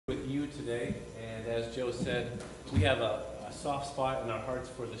today, and as Joe said, we have a soft spot in our hearts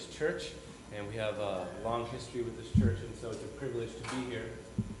for this church, and we have a long history with this church, and so it's a privilege to be here.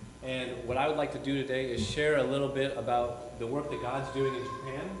 And what I would like to do today is share a little bit about the work that God's doing in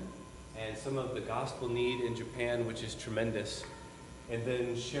Japan, and some of the gospel need in Japan, which is tremendous, and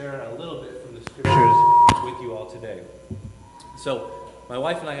then share a little bit from the scriptures with you all today. So, my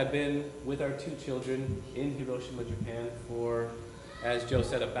wife and I have been with our two children in Hiroshima, Japan for, as Joe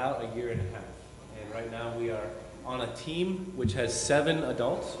said, about a year and a half. And right now we are on a team which has 7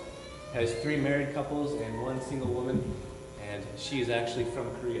 adults, has 3 married couples and 1 single woman, and she is actually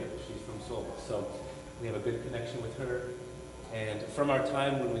from Korea. She's from Seoul. So we have a good connection with her. And from our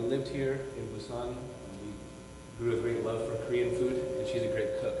time when we lived here in Busan, we grew a great love for Korean food, and she's a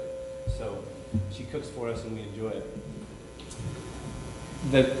great cook. So she cooks for us and we enjoy it.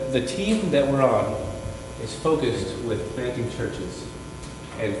 The team that we're on is focused with planting churches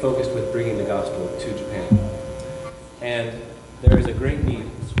and focused with bringing the gospel to Japan. And there is a great need.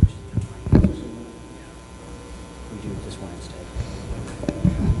 We do this one instead.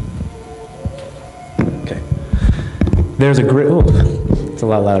 Okay. There's a great, it's a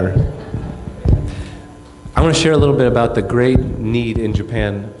lot louder. I want to share a little bit about the great need in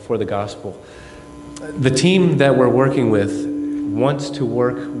Japan for the gospel. The team that we're working with wants to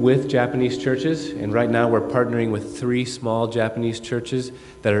work with Japanese churches, and right now we're partnering with 3 small Japanese churches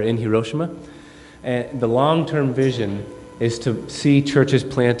that are in Hiroshima. And the long-term vision is to see churches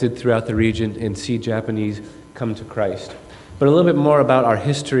planted throughout the region and see Japanese come to Christ. But a little bit more about our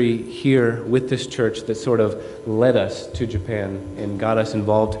history here with this church that sort of led us to Japan and got us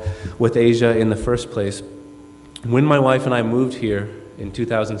involved with Asia in the first place. When my wife and I moved here in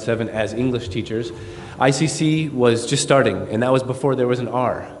 2007 as English teachers, ICC was just starting, and that was before there was an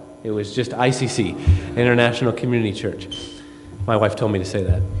R. It was just ICC, International Community Church. My wife told me to say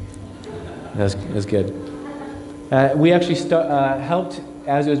that. That was good. We actually helped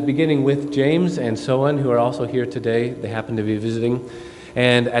as it was beginning with James and so on, who are also here today. They happen to be visiting.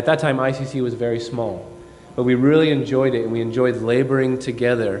 And at that time, ICC was very small. But we really enjoyed it, and we enjoyed laboring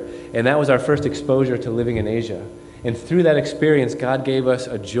together. And that was our first exposure to living in Asia. And through that experience, God gave us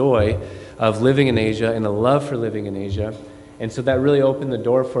a joy of living in Asia and a love for living in Asia. And so that really opened the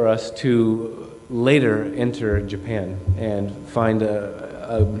door for us to later enter Japan and find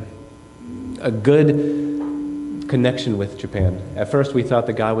a good connection with Japan. At first, we thought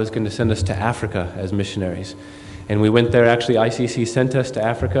that God was going to send us to Africa as missionaries. And we went there. Actually, ICC sent us to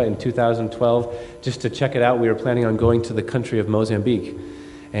Africa in 2012 just to check it out. We were planning on going to the country of Mozambique.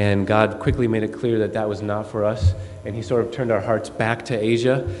 And God quickly made it clear that that was not for us. And he sort of turned our hearts back to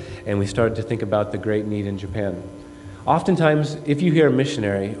Asia, and we started to think about the great need in Japan. Oftentimes, if you hear a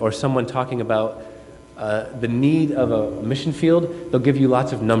missionary or someone talking about the need of a mission field, they'll give you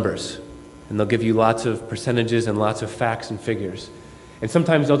lots of numbers, and they'll give you lots of percentages and lots of facts and figures. And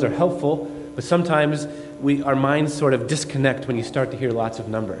sometimes those are helpful, but sometimes our minds sort of disconnect when you start to hear lots of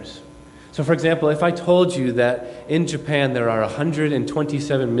numbers. So for example, if I told you that in Japan there are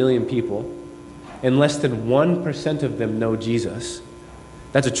 127 million people, and less than 1% of them know Jesus,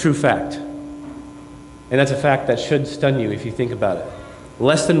 that's a true fact. And that's a fact that should stun you if you think about it.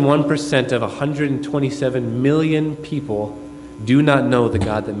 Less than 1% of 127 million people do not know the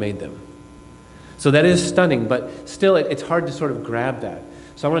God that made them. So that is stunning, but still it's hard to sort of grab that.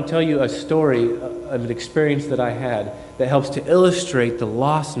 So I want to tell you a story of an experience that I had that helps to illustrate the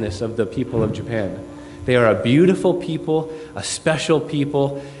lostness of the people of Japan. They are a beautiful people, a special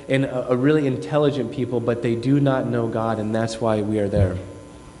people, and a really intelligent people, but they do not know God, and that's why we are there.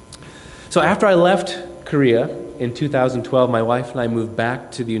 So after I left Korea in 2012, my wife and I moved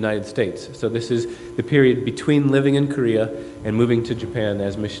back to the United States. So this is the period between living in Korea and moving to Japan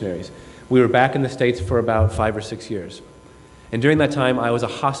as missionaries. We were back in the States for about 5 or 6 years. And during that time, I was a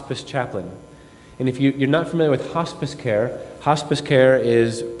hospice chaplain. And if you're not familiar with hospice care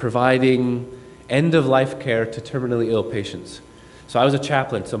is providing end-of-life care to terminally ill patients. So I was a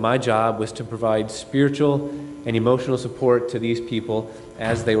chaplain, so my job was to provide spiritual and emotional support to these people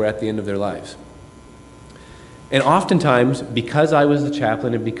as they were at the end of their lives. And oftentimes, because I was the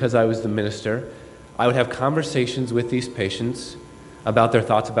chaplain and because I was the minister, I would have conversations with these patients about their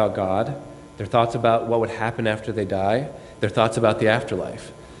thoughts about God, their thoughts about what would happen after they die, their thoughts about the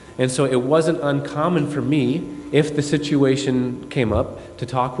afterlife. And so it wasn't uncommon for me, if the situation came up, to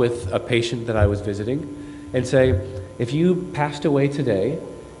talk with a patient that I was visiting and say, if you passed away today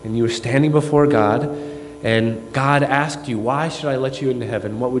and you were standing before God and God asked you, why should I let you into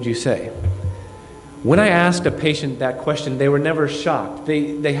heaven, what would you say? When I asked a patient that question, they were never shocked.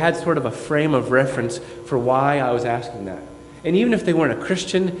 They had sort of a frame of reference for why I was asking that. And even if they weren't a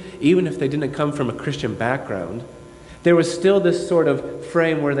Christian, even if they didn't come from a Christian background, there was still this sort of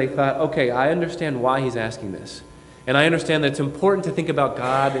frame where they thought, okay, I understand why he's asking this. And I understand that it's important to think about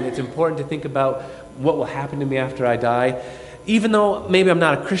God, and it's important to think about what will happen to me after I die. Even though maybe I'm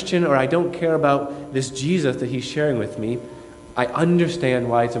not a Christian or I don't care about this Jesus that he's sharing with me, I understand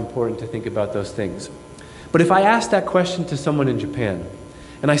why it's important to think about those things. But if I asked that question to someone in Japan,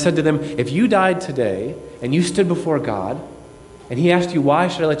 and I said to them, if you died today and you stood before God, and he asked you, why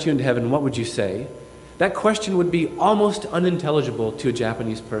should I let you into heaven, what would you say? That question would be almost unintelligible to a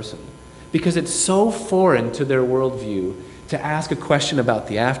Japanese person, because it's so foreign to their worldview to ask a question about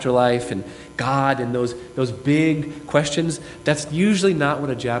the afterlife and God and those big questions. That's usually not what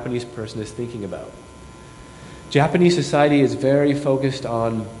a Japanese person is thinking about. Japanese society is very focused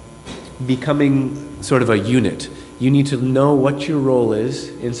on becoming sort of a unit. You need to know what your role is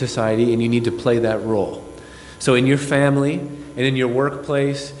in society, and you need to play that role. So in your family and in your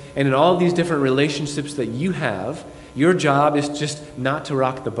workplace and in all these different relationships that you have, your job is just not to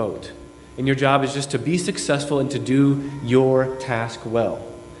rock the boat. And your job is just to be successful and to do your task well.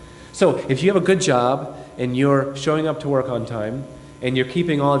 So if you have a good job and you're showing up to work on time and you're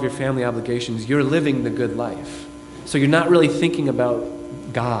keeping all of your family obligations, you're living the good life. So you're not really thinking about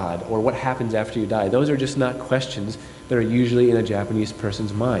God or what happens after you die. Those are just not questions that are usually in a Japanese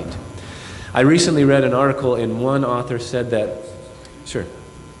person's mind. I recently read an article and one author said that, sure.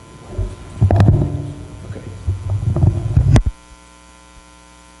 Okay.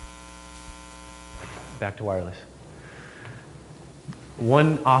 Back to wireless.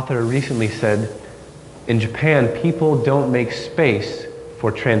 One author recently said, in Japan, people don't make space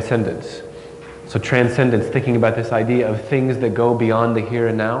for transcendence. So transcendence, thinking about this idea of things that go beyond the here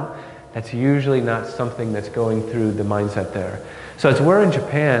and now, that's usually not something that's going through the mindset there. So as we're in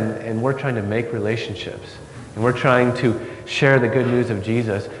Japan and we're trying to make relationships and we're trying to share the good news of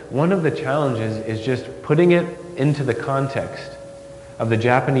Jesus, one of the challenges is just putting it into the context of the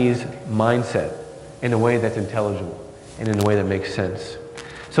Japanese mindset in a way that's intelligible and in a way that makes sense.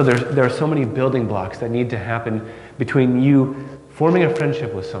 So there are so many building blocks that need to happen between you forming a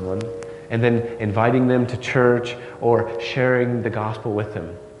friendship with someone and then inviting them to church or sharing the gospel with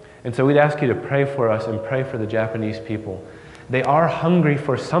them. And so we'd ask you to pray for us and pray for the Japanese people. They are hungry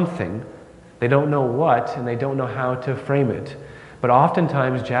for something. They don't know what, and they don't know how to frame it. But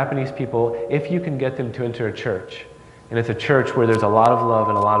oftentimes, Japanese people, if you can get them to enter a church, and it's a church where there's a lot of love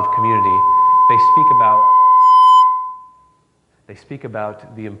and a lot of community, they speak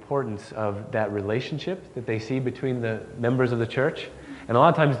about the importance of that relationship that they see between the members of the church. And a lot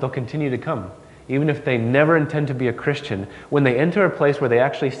of times they'll continue to come. Even if they never intend to be a Christian, when they enter a place where they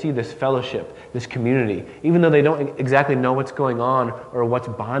actually see this fellowship, this community, even though they don't exactly know what's going on or what's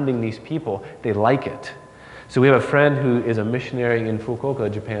bonding these people, they like it. So we have a friend who is a missionary in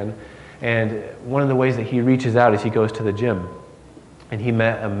Fukuoka, Japan, and one of the ways that he reaches out is he goes to the gym. And he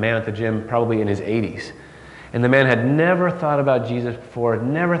met a man at the gym probably in his 80s. And the man had never thought about Jesus before,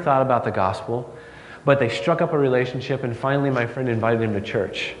 never thought about the gospel, but they struck up a relationship, and finally my friend invited him to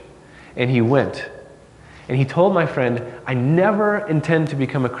church. And he went. And he told my friend, I never intend to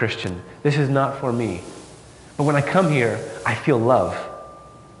become a Christian. This is not for me. But when I come here, I feel love.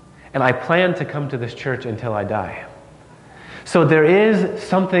 And I plan to come to this church until I die. So there is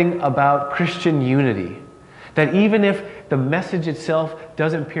something about Christian unity that even if the message itself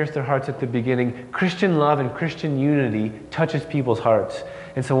doesn't pierce their hearts at the beginning, Christian love and Christian unity touches people's hearts.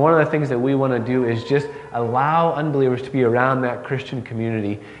 And so one of the things that we want to do is just allow unbelievers to be around that Christian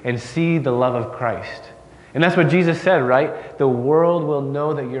community and see the love of Christ. And that's what Jesus said, right? The world will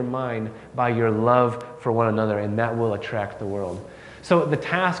know that you're mine by your love for one another, and that will attract the world. So the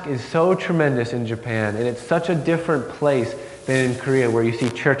task is so tremendous in Japan, and it's such a different place than in Korea, where you see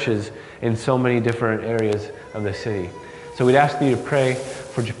churches in so many different areas of the city. So we'd ask you to pray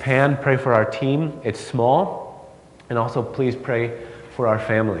for Japan, pray for our team. It's small, and also please pray for our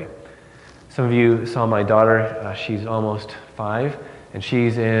family. Some of you saw my daughter. She's almost 5, and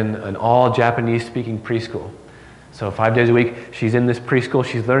she's in an all Japanese speaking preschool. So 5 days a week, she's in this preschool.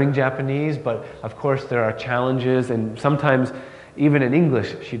 She's learning Japanese, but of course there are challenges, and sometimes even in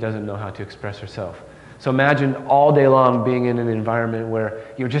English, she doesn't know how to express herself. So imagine all day long being in an environment where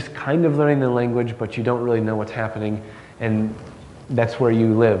you're just kind of learning the language, but you don't really know what's happening, and that's where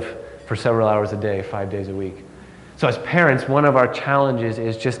you live for several hours a day, 5 days a week. So as parents, one of our challenges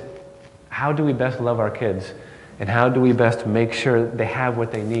is just how do we best love our kids, and how do we best make sure they have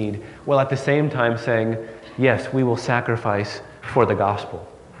what they need, while at the same time saying, yes, we will sacrifice for the gospel.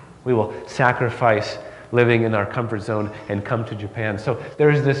 We will sacrifice living in our comfort zone and come to Japan. So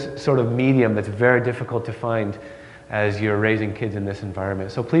there's this sort of medium that's very difficult to find. as you're raising kids in this environment.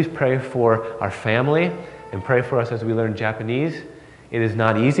 So please pray for our family and pray for us as we learn Japanese. It is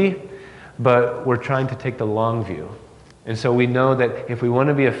not easy, but we're trying to take the long view. And so we know that if we want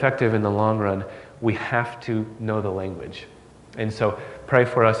to be effective in the long run, we have to know the language. And so pray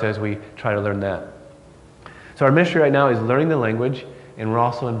for us as we try to learn that. So our ministry right now is learning the language, and we're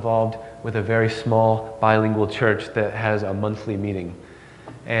also involved with a very small bilingual church that has a monthly meeting.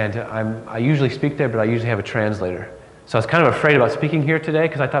 And I usually speak there, but I usually have a translator. So I was kind of afraid about speaking here today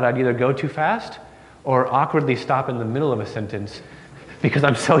because I thought I'd either go too fast or awkwardly stop in the middle of a sentence because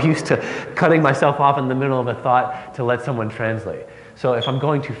I'm so used to cutting myself off in the middle of a thought to let someone translate. So if I'm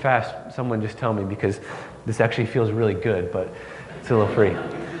going too fast, someone just tell me, because this actually feels really good, but it's a little free.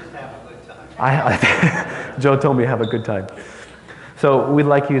 Just have a good time. Joe told me to have a good time. So we'd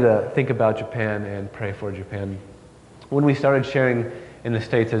like you to think about Japan and pray for Japan. When we started sharing in the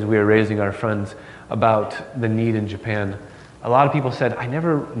States as we were raising our funds about the need in Japan, a lot of people said, I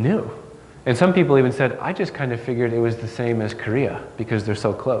never knew. And some people even said, I just kind of figured it was the same as Korea because they're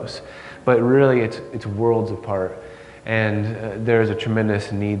so close. But really, it's worlds apart. And there's a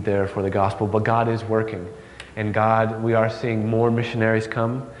tremendous need there for the gospel. But God is working. And we are seeing more missionaries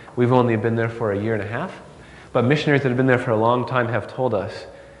come. We've only been there for a year and a half. But missionaries that have been there for a long time have told us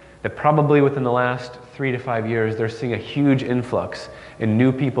that probably within the last 3 to 5 years, they're seeing a huge influx in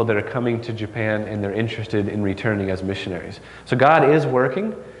new people that are coming to Japan, and they're interested in returning as missionaries. So God is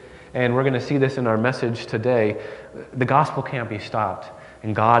working. And we're going to see this in our message today. The gospel can't be stopped.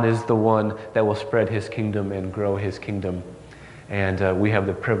 And God is the one that will spread His kingdom and grow His kingdom. And we have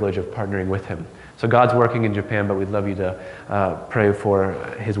the privilege of partnering with Him. So God's working in Japan, but we'd love you to pray for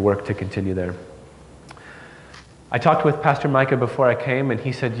His work to continue there. I talked with Pastor Micah before I came, and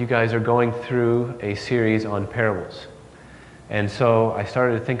he said you guys are going through a series on parables. And so I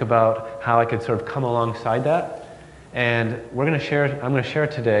started to think about how I could sort of come alongside that. And I'm going to share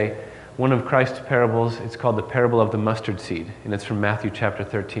today one of Christ's parables. It's called the parable of the mustard seed, and it's from Matthew chapter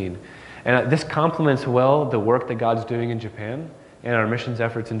 13. And this complements well the work that God's doing in Japan and our missions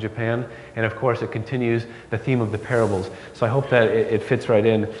efforts in Japan. And of course, it continues the theme of the parables. So I hope that it fits right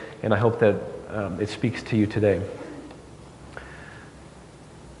in, and I hope that it speaks to you today.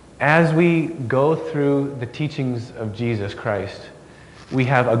 As we go through the teachings of Jesus Christ, we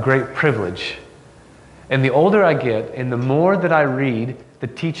have a great privilege. And the older I get, and the more that I read the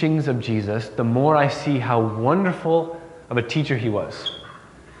teachings of Jesus, the more I see how wonderful of a teacher He was.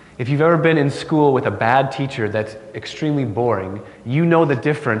 If you've ever been in school with a bad teacher that's extremely boring, you know the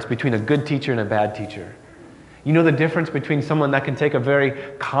difference between a good teacher and a bad teacher. You know the difference between someone that can take a very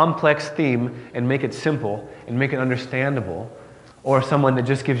complex theme and make it simple and make it understandable, or someone that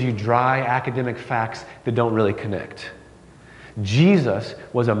just gives you dry academic facts that don't really connect. Jesus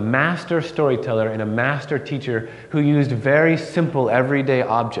was a master storyteller and a master teacher who used very simple everyday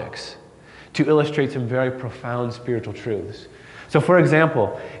objects to illustrate some very profound spiritual truths. So for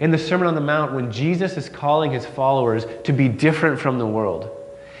example, in the Sermon on the Mount, when Jesus is calling His followers to be different from the world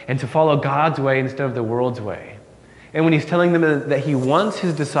and to follow God's way instead of the world's way, and when He's telling them that He wants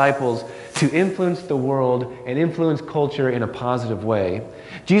His disciples to influence the world and influence culture in a positive way,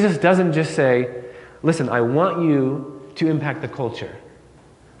 Jesus doesn't just say, listen, I want you to impact the culture.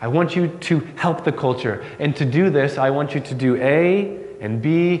 I want you to help the culture. And to do this, I want you to do A and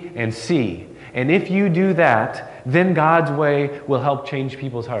B and C. And if you do that, then God's way will help change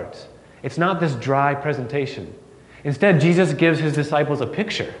people's hearts. It's not this dry presentation. Instead, Jesus gives His disciples a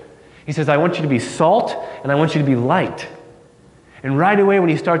picture. He says, I want you to be salt and I want you to be light. And right away when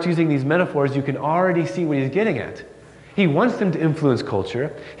He starts using these metaphors, you can already see what He's getting at. He wants them to influence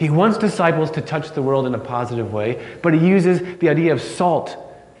culture. He wants disciples to touch the world in a positive way, but He uses the idea of salt,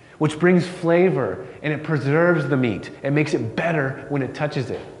 which brings flavor and it preserves the meat. It makes it better when it touches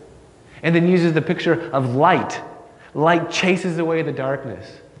it. And then uses the picture of light. Light chases away the darkness.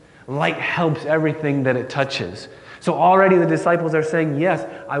 Light helps everything that it touches. So already the disciples are saying, yes,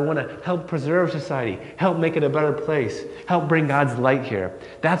 I want to help preserve society, help make it a better place, help bring God's light here.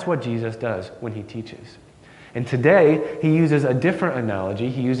 That's what Jesus does when He teaches. And today, He uses a different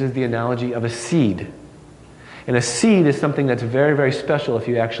analogy. He uses the analogy of a seed. And a seed is something that's very, very special if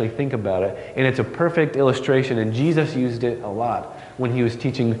you actually think about it. And it's a perfect illustration, and Jesus used it a lot when He was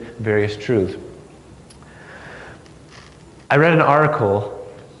teaching various truths. I read an article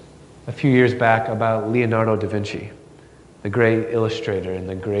a few years back about Leonardo da Vinci, the great illustrator and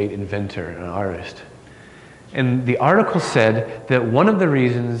the great inventor and artist. And the article said that one of the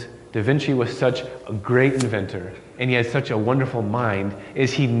reasons Da Vinci was such a great inventor and he had such a wonderful mind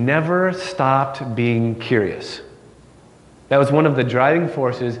is he never stopped being curious. That was one of the driving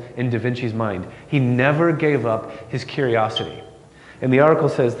forces in Da Vinci's mind. He never gave up his curiosity. And the article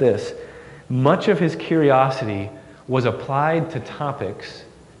says this: much of his curiosity was applied to topics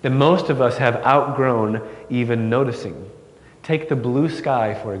that most of us have outgrown even noticing. Take the blue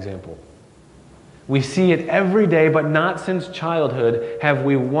sky, for example. We see it every day, but not since childhood have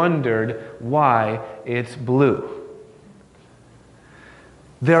we wondered why it's blue.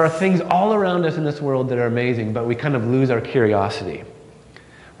 There are things all around us in this world that are amazing, but we kind of lose our curiosity.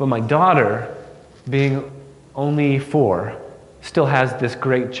 But my daughter, being only 4, still has this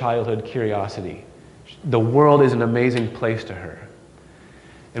great childhood curiosity. The world is an amazing place to her.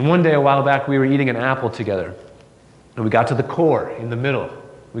 And one day, a while back, we were eating an apple together. And we got to the core, in the middle.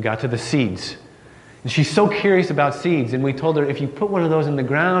 We got to the seeds. And she's so curious about seeds, and we told her, if you put one of those in the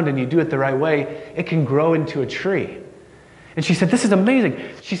ground and you do it the right way, it can grow into a tree. And she said, this is amazing.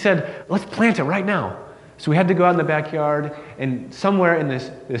 She said, let's plant it right now. So we had to go out in the backyard, and somewhere in this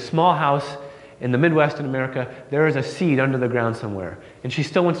small house in the Midwest in America, there is a seed under the ground somewhere. And she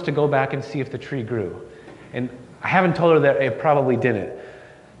still wants to go back and see if the tree grew. And I haven't told her that it probably didn't.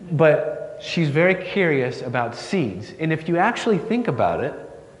 But she's very curious about seeds. And if you actually think about it,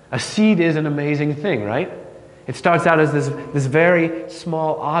 a seed is an amazing thing, right? It starts out as this very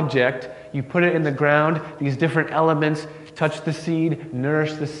small object. You put it in the ground, these different elements touch the seed,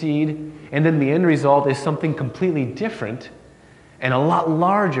 nourish the seed, and then the end result is something completely different and a lot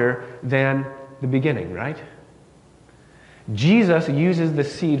larger than the beginning, right? Jesus uses the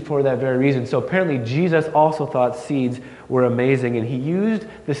seed for that very reason. So apparently Jesus also thought seeds were amazing, and he used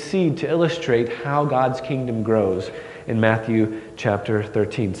the seed to illustrate how God's kingdom grows in Matthew chapter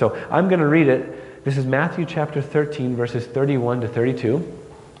 13. So I'm going to read it. This is Matthew chapter 13, verses 31 to 32.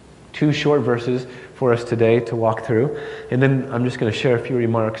 2 short verses for us today to walk through. And then I'm just going to share a few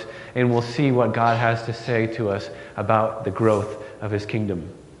remarks, and we'll see what God has to say to us about the growth of his kingdom.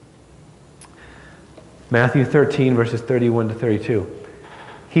 Matthew 13, verses 31 to 32.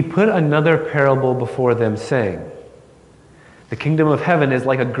 He put another parable before them, saying, the kingdom of heaven is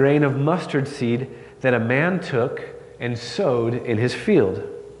like a grain of mustard seed that a man took and sowed in his field.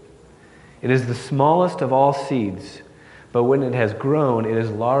 It is the smallest of all seeds, but when it has grown, it is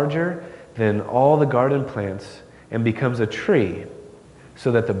larger than all the garden plants and becomes a tree,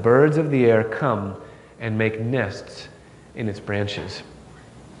 so that the birds of the air come and make nests in its branches.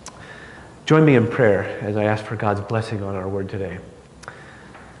 Join me in prayer as I ask for God's blessing on our word today.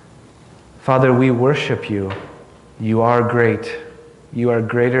 Father, we worship you. You are great. You are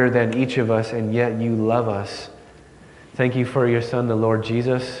greater than each of us, and yet you love us. Thank you for your Son, the Lord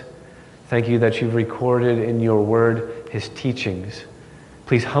Jesus. Thank you that you've recorded in your word his teachings.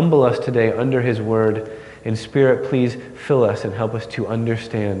 Please humble us today under his word. In Spirit, please fill us and help us to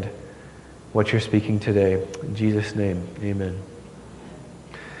understand what you're speaking today. In Jesus' name, amen.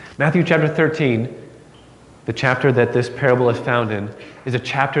 Matthew chapter 13, the chapter that this parable is found in, is a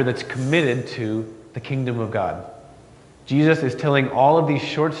chapter that's committed to the kingdom of God. Jesus is telling all of these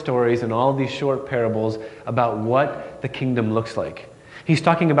short stories and all of these short parables about what the kingdom looks like. He's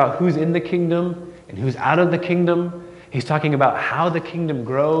talking about who's in the kingdom and who's out of the kingdom. He's talking about how the kingdom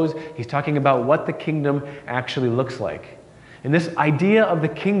grows. He's talking about what the kingdom actually looks like. And this idea of the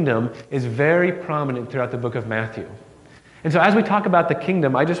kingdom is very prominent throughout the book of Matthew. And so as we talk about the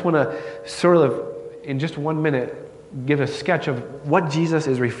kingdom, I just want to sort of, in just 1 minute, give a sketch of what Jesus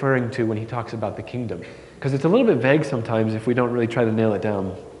is referring to when he talks about the kingdom. Because it's a little bit vague sometimes if we don't really try to nail it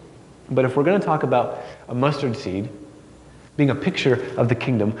down. But if we're going to talk about a mustard seed being a picture of the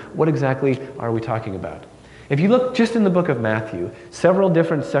kingdom, what exactly are we talking about? If you look just in the book of Matthew, several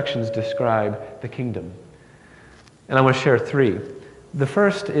different sections describe the kingdom. And I want to share 3. The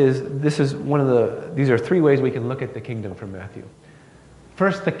first is, these are 3 ways we can look at the kingdom from Matthew.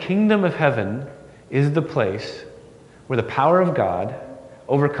 First, the kingdom of heaven is the place where the power of God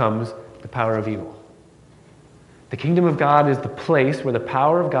overcomes the power of evil. The kingdom of God is the place where the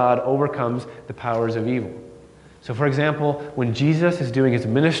power of God overcomes the powers of evil. So for example, when Jesus is doing his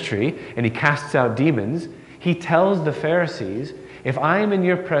ministry and he casts out demons, he tells the Pharisees, if I am in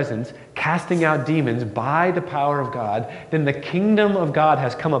your presence casting out demons by the power of God, then the kingdom of God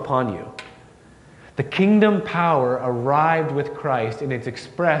has come upon you. The kingdom power arrived with Christ, and it's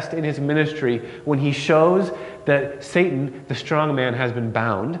expressed in his ministry when he shows that Satan, the strong man, has been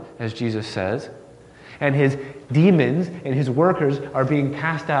bound, as Jesus says, and his demons and his workers are being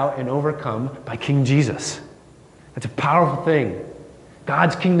cast out and overcome by King Jesus. That's a powerful thing.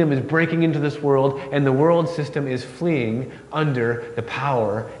 God's kingdom is breaking into this world, and the world system is fleeing under the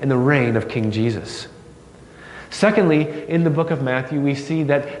power and the reign of King Jesus. Secondly, in the book of Matthew, we see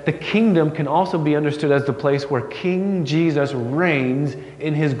that the kingdom can also be understood as the place where King Jesus reigns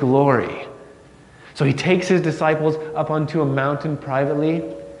in his glory. So he takes his disciples up onto a mountain privately,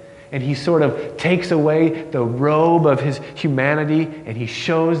 and he sort of takes away the robe of his humanity, and he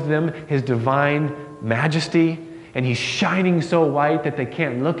shows them his divine majesty, and he's shining so white that they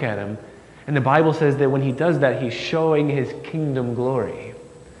can't look at him. And the Bible says that when he does that, he's showing his kingdom glory.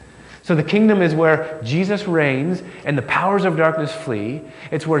 So the kingdom is where Jesus reigns and the powers of darkness flee.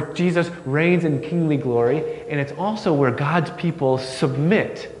 It's where Jesus reigns in kingly glory, and it's also where God's people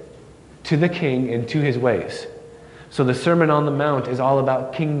submit to the King and to his ways. So the Sermon on the Mount is all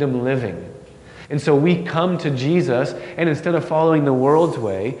about kingdom living. And so we come to Jesus, and instead of following the world's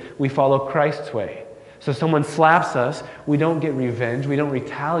way, we follow Christ's way. So someone slaps us, we don't get revenge, we don't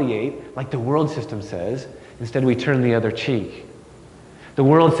retaliate like the world system says. Instead, we turn the other cheek. The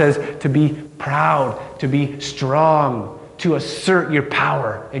world says to be proud, to be strong, to assert your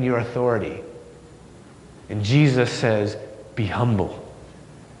power and your authority. And Jesus says, be humble.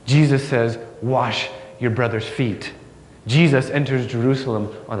 Jesus says, wash your brother's feet. Jesus enters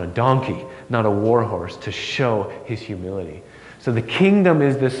Jerusalem on a donkey, not a war horse, to show his humility. So the kingdom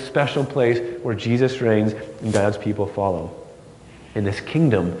is this special place where Jesus reigns and God's people follow. And this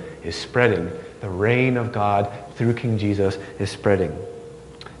kingdom is spreading. The reign of God through King Jesus is spreading.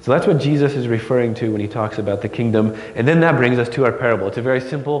 So that's what Jesus is referring to when he talks about the kingdom. And then that brings us to our parable. It's a very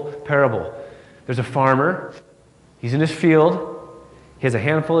simple parable. There's a farmer. He's in his field. He has a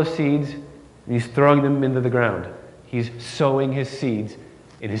handful of seeds, and he's throwing them into the ground. He's sowing his seeds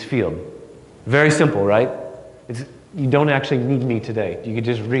in his field. Very simple, right? You don't actually need me today. You could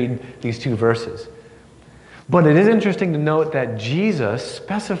just read these two verses. But it is interesting to note that Jesus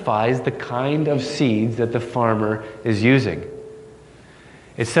specifies the kind of seeds that the farmer is using.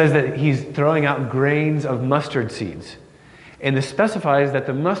 It says that he's throwing out grains of mustard seeds. And this specifies that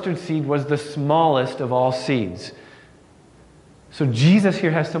the mustard seed was the smallest of all seeds. So Jesus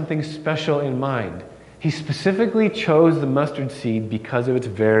here has something special in mind. He specifically chose the mustard seed because of its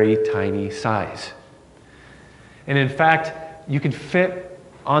very tiny size. And in fact, you could fit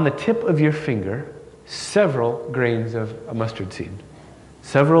on the tip of your finger several grains of a mustard seed.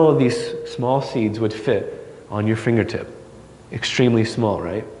 Several of these small seeds would fit on your fingertip. Extremely small,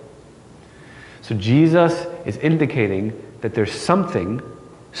 right? So Jesus is indicating that there's something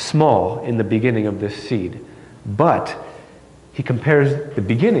small in the beginning of this seed. But he compares the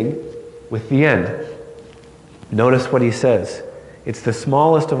beginning with the end. Notice what he says. It's the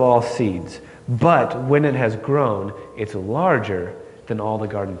smallest of all seeds, but when it has grown, it's larger than all the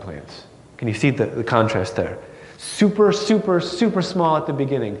garden plants. Can you see the contrast there? Super, super, super small at the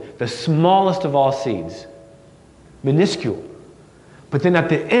beginning. The smallest of all seeds. Minuscule. But then at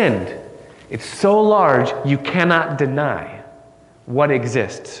the end, it's so large you cannot deny what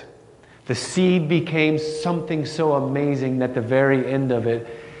exists. The seed became something so amazing that the very end of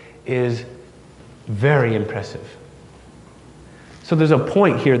it is very impressive. So there's a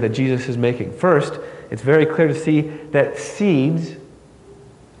point here that Jesus is making. First, it's very clear to see that seeds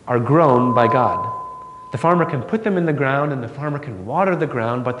are grown by God. The farmer can put them in the ground and the farmer can water the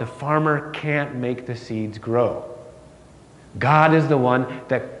ground, but the farmer can't make the seeds grow. God is the one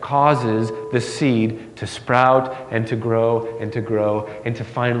that causes the seed to sprout and to grow and to grow and to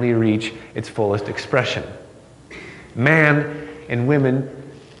finally reach its fullest expression. Man and women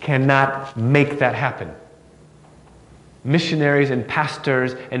cannot make that happen. Missionaries and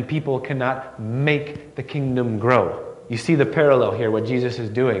pastors and people cannot make the kingdom grow. You see the parallel here, what Jesus is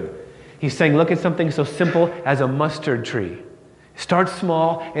doing. He's saying, look at something so simple as a mustard tree. It starts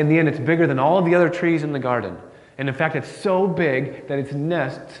small, in the end it's bigger than all the other trees in the garden. And in fact, it's so big that its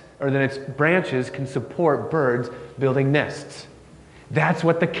nests, or that its branches can support birds building nests. That's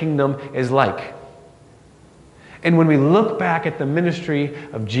what the kingdom is like. And when we look back at the ministry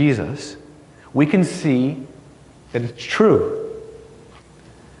of Jesus, we can see that it's true.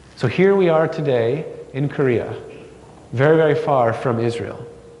 So here we are today in Korea, very, very far from Israel.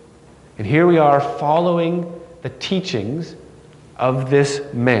 And here we are following the teachings of this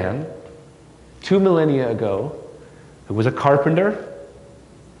man 2 millennia ago, who was a carpenter,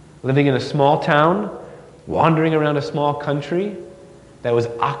 living in a small town, wandering around a small country that was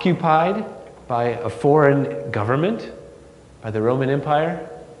occupied by a foreign government, by the Roman Empire.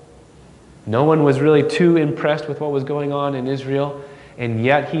 No one was really too impressed with what was going on in Israel, and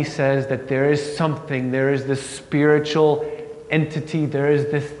yet he says that there is something, there is this spiritual entity, there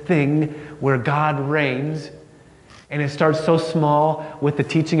is this thing where God reigns, and it starts so small with the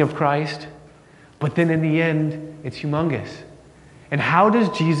teaching of Christ, but then in the end, it's humongous. And how does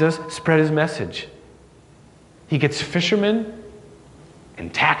Jesus spread his message? He gets fishermen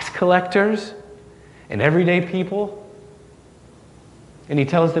and tax collectors and everyday people, and he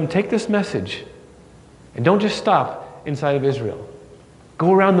tells them, take this message and don't just stop inside of Israel.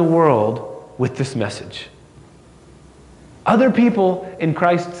 Go around the world with this message. Other people in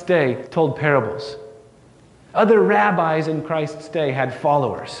Christ's day told parables. Other rabbis in Christ's day had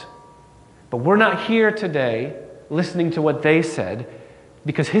followers. But we're not here today listening to what they said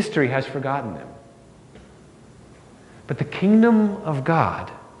because history has forgotten them. But the kingdom of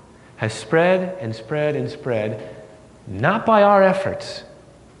God has spread and spread and spread, not by our efforts,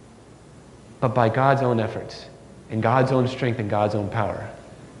 but by God's own efforts and God's own strength and God's own power.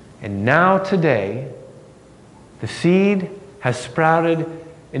 And now today, the seed has sprouted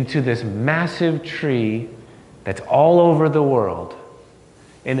into this massive tree that's all over the world.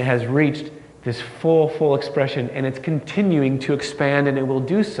 And it has reached this full expression, and it's continuing to expand, and it will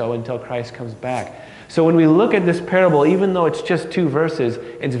do so until Christ comes back. So when we look at this parable, even though it's just 2 verses,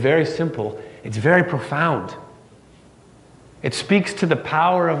 it's very simple, it's very profound. It speaks to the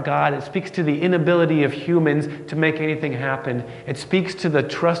power of God. It speaks to the inability of humans to make anything happen. It speaks to the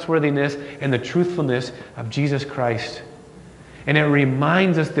trustworthiness and the truthfulness of Jesus Christ. And it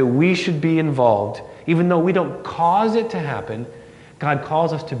reminds us that we should be involved. Even though we don't cause it to happen, God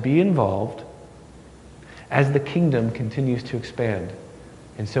calls us to be involved as the kingdom continues to expand.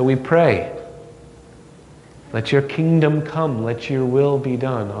 And so we pray, let your kingdom come, let your will be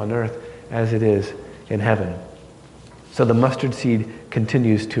done on earth as it is in heaven. So the mustard seed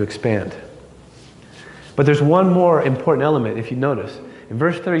continues to expand. But there's one more important element, if you notice. In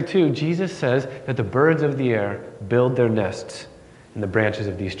verse 32, Jesus says that the birds of the air build their nests in the branches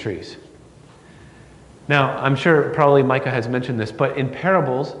of these trees. Now, I'm sure probably Micah has mentioned this, but in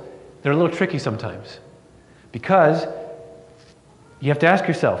parables, they're a little tricky sometimes. Because you have to ask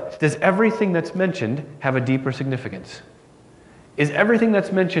yourself, does everything that's mentioned have a deeper significance? Is everything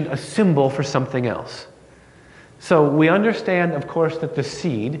that's mentioned a symbol for something else? So we understand, of course, that the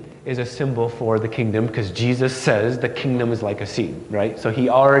seed is a symbol for the kingdom because Jesus says the kingdom is like a seed, right? So he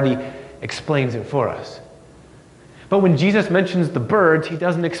already explains it for us. But when Jesus mentions the birds, he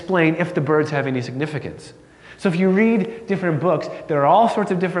doesn't explain if the birds have any significance. So if you read different books, there are all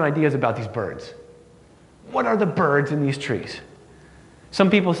sorts of different ideas about these birds. What are the birds in these trees? Some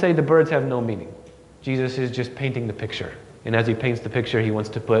people say the birds have no meaning. Jesus is just painting the picture. And as he paints the picture, he wants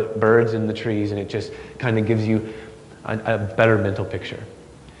to put birds in the trees, and it just kind of gives you a better mental picture.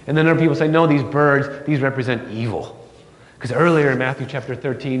 And then other people say, no, these birds, these represent evil. Because earlier in Matthew chapter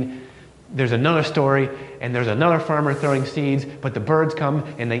 13, there's another story, and there's another farmer throwing seeds, but the birds come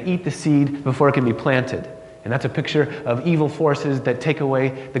and they eat the seed before it can be planted. And that's a picture of evil forces that take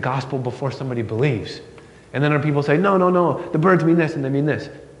away the gospel before somebody believes. And then other people say, no, the birds mean this and they mean this.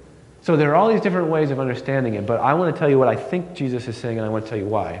 So there are all these different ways of understanding it, but I want to tell you what I think Jesus is saying, and I want to tell you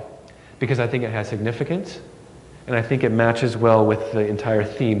why. Because I think it has significance, and I think it matches well with the entire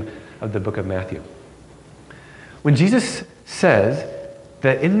theme of the book of Matthew. When Jesus says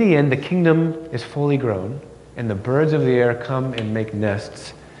that in the end the kingdom is fully grown, and the birds of the air come and make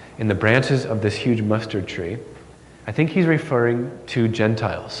nests in the branches of this huge mustard tree, I think he's referring to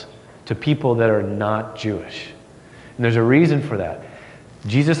Gentiles, to people that are not Jewish. And there's a reason for that.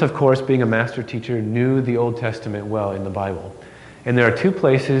 Jesus, of course, being a master teacher, knew the Old Testament well in the Bible. And there are 2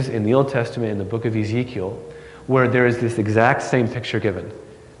 places in the Old Testament, in the book of Ezekiel, where there is this exact same picture given.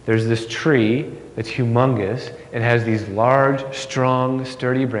 There's this tree that's humongous. It has these large, strong,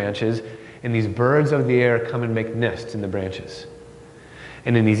 sturdy branches, and these birds of the air come and make nests in the branches.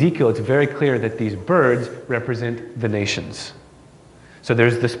 And in Ezekiel, it's very clear that these birds represent the nations. So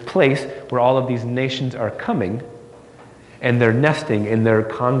there's this place where all of these nations are coming, and they're nesting and they're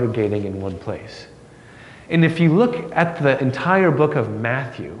congregating in one place. And if you look at the entire book of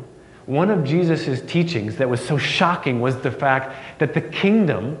Matthew, one of Jesus' teachings that was so shocking was the fact that the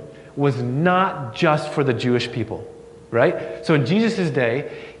kingdom was not just for the Jewish people, right? So in Jesus'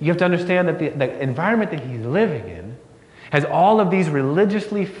 day, you have to understand that the environment that he's living in has all of these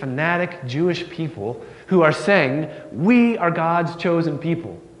religiously fanatic Jewish people who are saying, we are God's chosen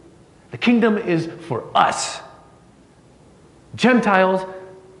people. The kingdom is for us. Gentiles,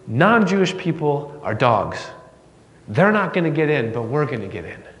 non-Jewish people are dogs. They're not going to get in, but we're going to get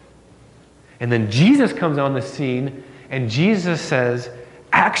in. And then Jesus comes on the scene, and Jesus says,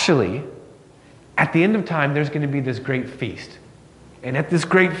 actually, at the end of time, there's going to be this great feast. And at this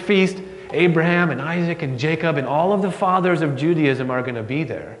great feast, Abraham and Isaac and Jacob and all of the fathers of Judaism are going to be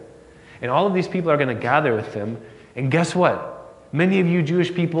there. And all of these people are going to gather with them. And guess what? Many of you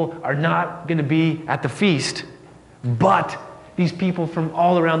Jewish people are not going to be at the feast, but these people from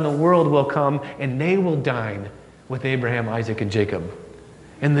all around the world will come and they will dine with Abraham, Isaac, and Jacob.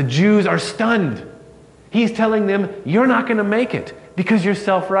 And the Jews are stunned. He's telling them, you're not going to make it because you're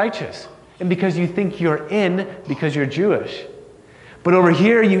self-righteous and because you think you're in because you're Jewish. But over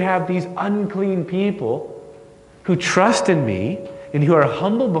here you have these unclean people who trust in me and who are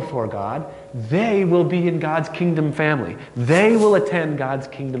humble before God. They will be in God's kingdom family. They will attend God's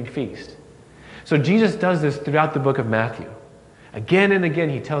kingdom feast. So Jesus does this throughout the book of Matthew. Again and again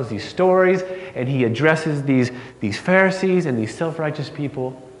he tells these stories and he addresses these Pharisees and these self-righteous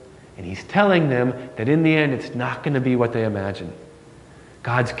people, and he's telling them that in the end it's not going to be what they imagine.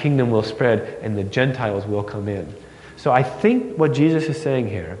 God's kingdom will spread and the Gentiles will come in. So I think what Jesus is saying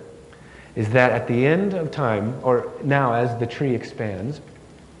here is that at the end of time, or now as the tree expands,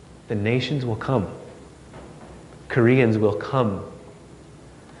 the nations will come. Koreans will come.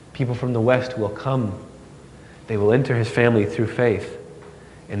 People from the West will come. They will enter his family through faith,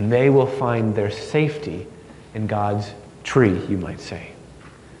 and they will find their safety in God's tree, you might say.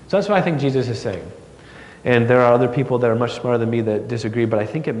 So that's what I think Jesus is saying. And there are other people that are much smarter than me that disagree, but I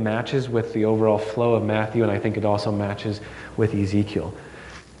think it matches with the overall flow of Matthew, and I think it also matches with Ezekiel.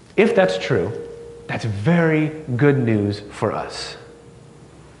 If that's true, that's very good news for us.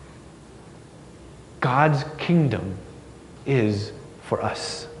 God's kingdom is for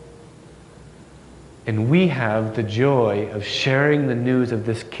us. And we have the joy of sharing the news of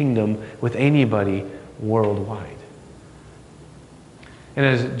this kingdom with anybody worldwide. And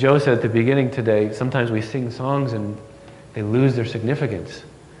as Joe said at the beginning today, sometimes we sing songs and they lose their significance.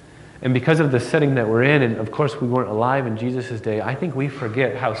 And because of the setting that we're in, and of course we weren't alive in Jesus' day, I think we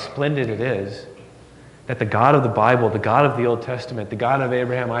forget how splendid it is that the God of the Bible, the God of the Old Testament, the God of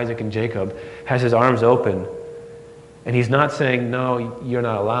Abraham, Isaac, and Jacob, has his arms open. And he's not saying, no, you're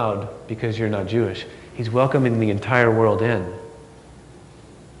not allowed because you're not Jewish. He's welcoming the entire world in.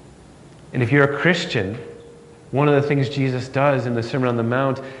 And if you're a Christian, one of the things Jesus does in the Sermon on the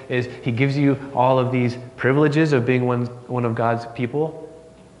Mount is he gives you all of these privileges of being one of God's people,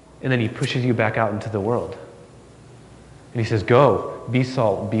 and then he pushes you back out into the world. And he says, go, be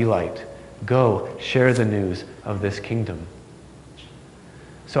salt, be light. Go, share the news of this kingdom.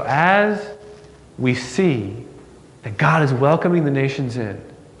 So as we see that God is welcoming the nations in,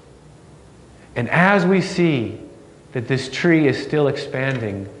 and as we see that this tree is still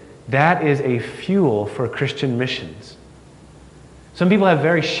expanding, that is a fuel for Christian missions. Some people have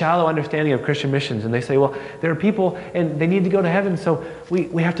very shallow understanding of Christian missions, and they say, well, there are people and they need to go to heaven, so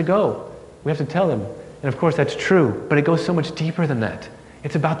we have to go. We have to tell them. And of course that's true, but it goes so much deeper than that.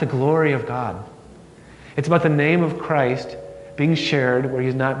 It's about the glory of God. It's about the name of Christ being shared where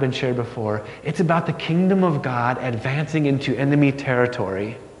he's not been shared before. It's about the kingdom of God advancing into enemy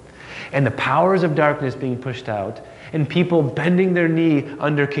territory, and the powers of darkness being pushed out, and people bending their knee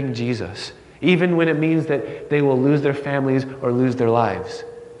under King Jesus, even when it means that they will lose their families or lose their lives.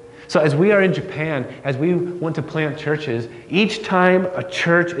 So as we are in Japan, as we want to plant churches, each time a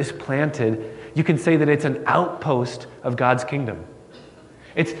church is planted, you can say that it's an outpost of God's kingdom.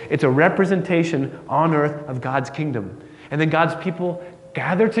 It's a representation on earth of God's kingdom. And then God's people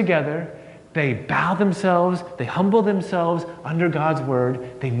gather together, they bow themselves, they humble themselves under God's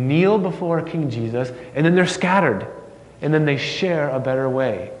word, they kneel before King Jesus, and then they're scattered. And then they share a better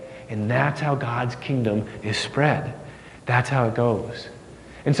way. And that's how God's kingdom is spread. That's how it goes.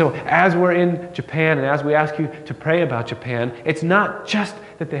 And so as we're in Japan, and as we ask you to pray about Japan, it's not just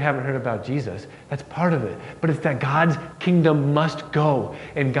that they haven't heard about Jesus. That's part of it. But it's that God's kingdom must go.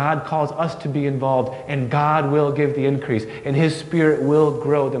 And God calls us to be involved. And God will give the increase. And his Spirit will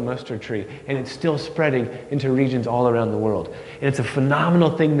grow the mustard tree. And it's still spreading into regions all around the world. And it's a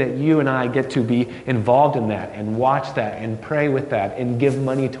phenomenal thing that you and I get to be involved in that, and watch that, and pray with that, and give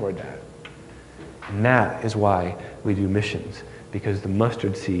money toward that. And that is why we do missions. Because the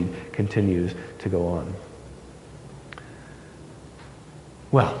mustard seed continues to go on.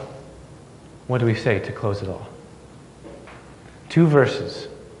 Well, what do we say to close it all? 2 verses.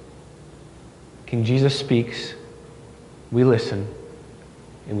 King Jesus speaks, we listen,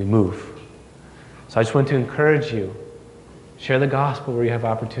 and we move. So I just want to encourage you, share the gospel where you have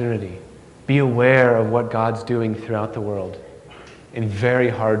opportunity. Be aware of what God's doing throughout the world in very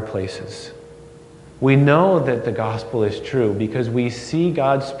hard places. We know that the gospel is true because we see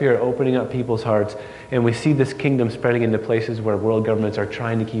God's Spirit opening up people's hearts, and we see this kingdom spreading into places where world governments are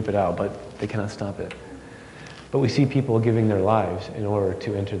trying to keep it out, but they cannot stop it. But we see people giving their lives in order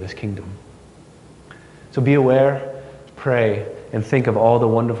to enter this kingdom. So be aware, pray, and think of all the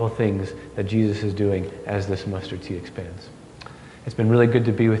wonderful things that Jesus is doing as this mustard seed expands. It's been really good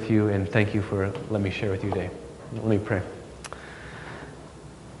to be with you, and thank you for letting me share with you today. Let me pray.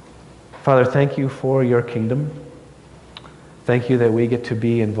 Father, thank you for your kingdom. Thank you that we get to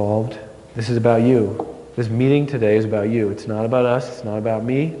be involved. This is about you. This meeting today is about you. It's not about us. It's not about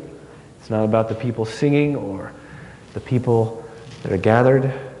me. It's not about the people singing or the people that are gathered.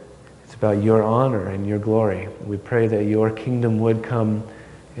 It's about your honor and your glory. We pray that your kingdom would come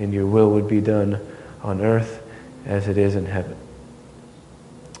and your will would be done on earth as it is in heaven.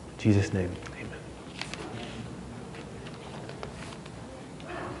 In Jesus' name, amen.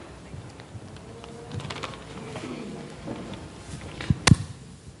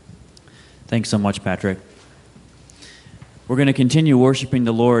 Thanks so much, Patrick. We're going to continue worshiping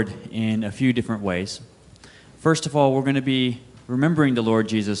the Lord in a few different ways. First of all, we're going to be remembering the Lord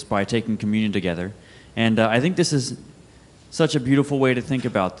Jesus by taking communion together. And I think this is such a beautiful way to think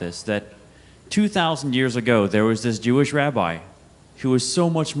about this, that 2,000 years ago, there was this Jewish rabbi who was so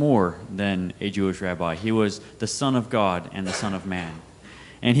much more than a Jewish rabbi. He was the Son of God and the Son of Man.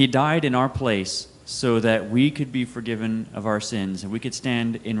 And he died in our place so that we could be forgiven of our sins and we could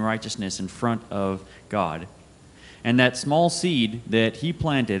stand in righteousness in front of God. And that small seed that he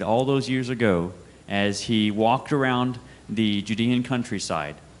planted all those years ago as he walked around the Judean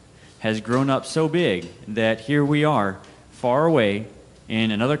countryside has grown up so big that here we are, far away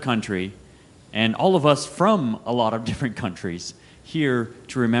in another country, and all of us from a lot of different countries, here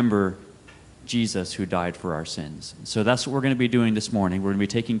to remember Jesus who died for our sins. So that's what we're going to be doing this morning. We're going to be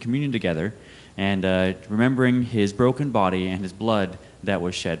taking communion together and remembering his broken body and his blood that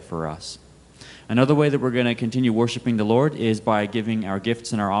was shed for us. Another way that we're going to continue worshiping the Lord is by giving our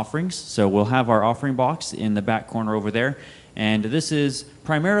gifts and our offerings. So we'll have our offering box in the back corner over there. And this is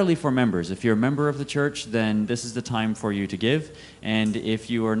primarily for members. If you're a member of the church, then this is the time for you to give. And if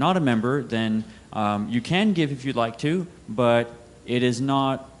you are not a member, then you can give if you'd like to, but it is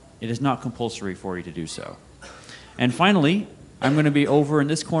not compulsory for you to do so. And finally, I'm going to be over in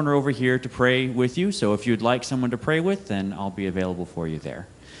this corner over here to pray with you. So if you'd like someone to pray with, then I'll be available for you there.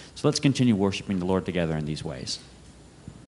 So let's continue worshiping the Lord together in these ways.